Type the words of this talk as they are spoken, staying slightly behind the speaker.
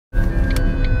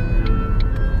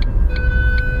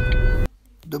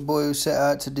The boy who set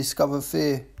out to discover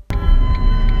fear.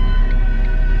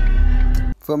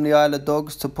 From the Isle of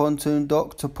Dogs to Pontoon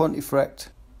Dock to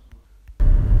Pontefract.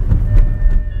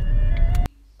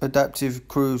 Adaptive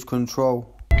cruise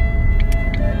control.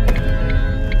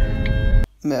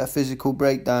 Metaphysical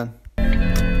breakdown.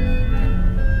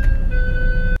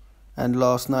 And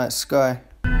last night's sky.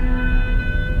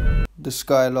 The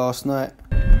sky last night.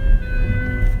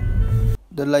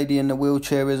 The lady in the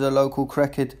wheelchair is a local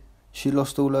crackhead. She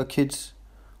lost all her kids.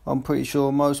 I'm pretty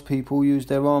sure most people use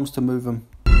their arms to move them.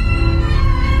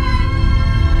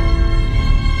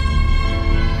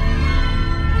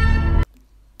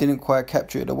 Didn't quite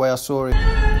capture it the way I saw it.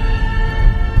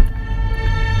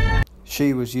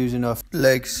 She was using her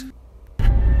legs.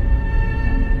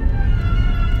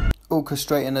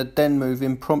 Orchestrating a den move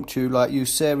impromptu like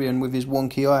Usarian with his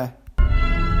wonky eye.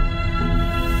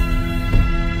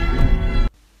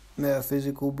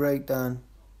 Metaphysical breakdown.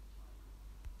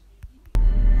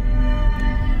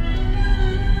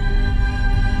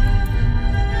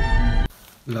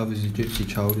 Love is a gypsy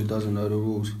child who doesn't know the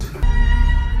rules.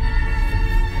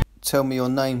 Tell me your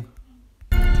name.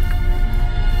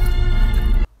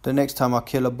 The next time I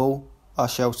kill a bull, I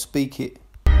shall speak it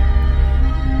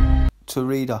to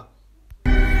reader.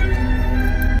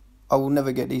 I will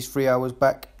never get these 3 hours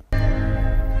back.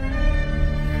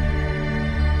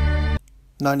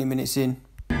 90 minutes in.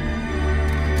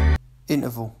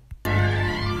 Interval.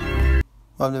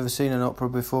 I've never seen an opera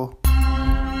before.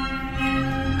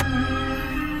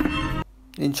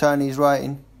 In Chinese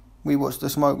writing, we watch the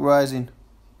smoke rising.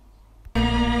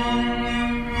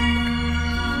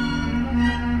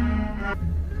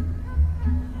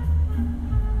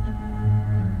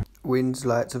 Winds,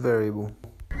 lights are variable.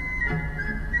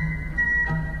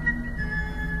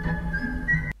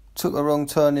 Took a wrong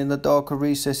turn in the darker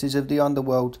recesses of the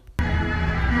underworld.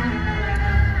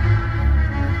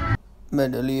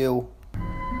 Mentally ill.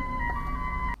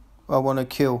 I want to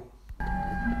kill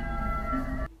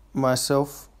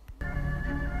myself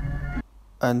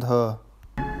and her.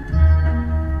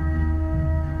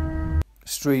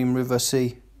 Stream, river,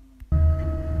 sea.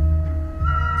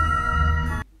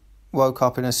 Woke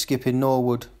up in a skip in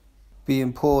Norwood,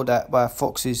 being pawed at by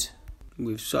foxes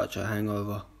with such a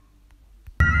hangover.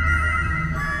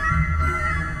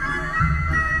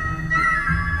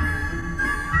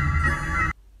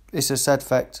 It's a sad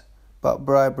fact, but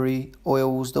bribery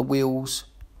oils the wheels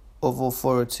of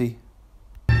authority.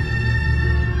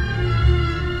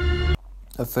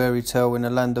 A fairy tale in a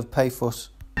land of pathos.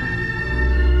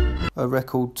 A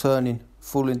record turning,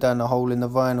 falling down a hole in the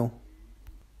vinyl.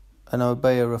 An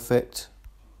Obeah Effect.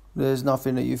 There's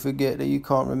nothing that you forget that you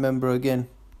can't remember again.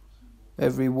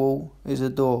 Every wall is a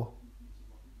door.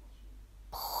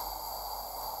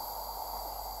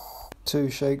 2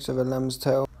 shakes of a lamb's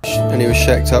tail. And he was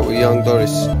shacked up with young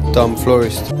Doris, dumb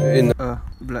florist, in the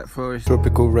black forest.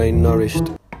 Tropical rain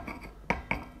nourished.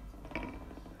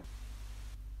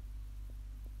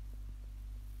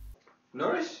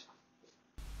 Norris?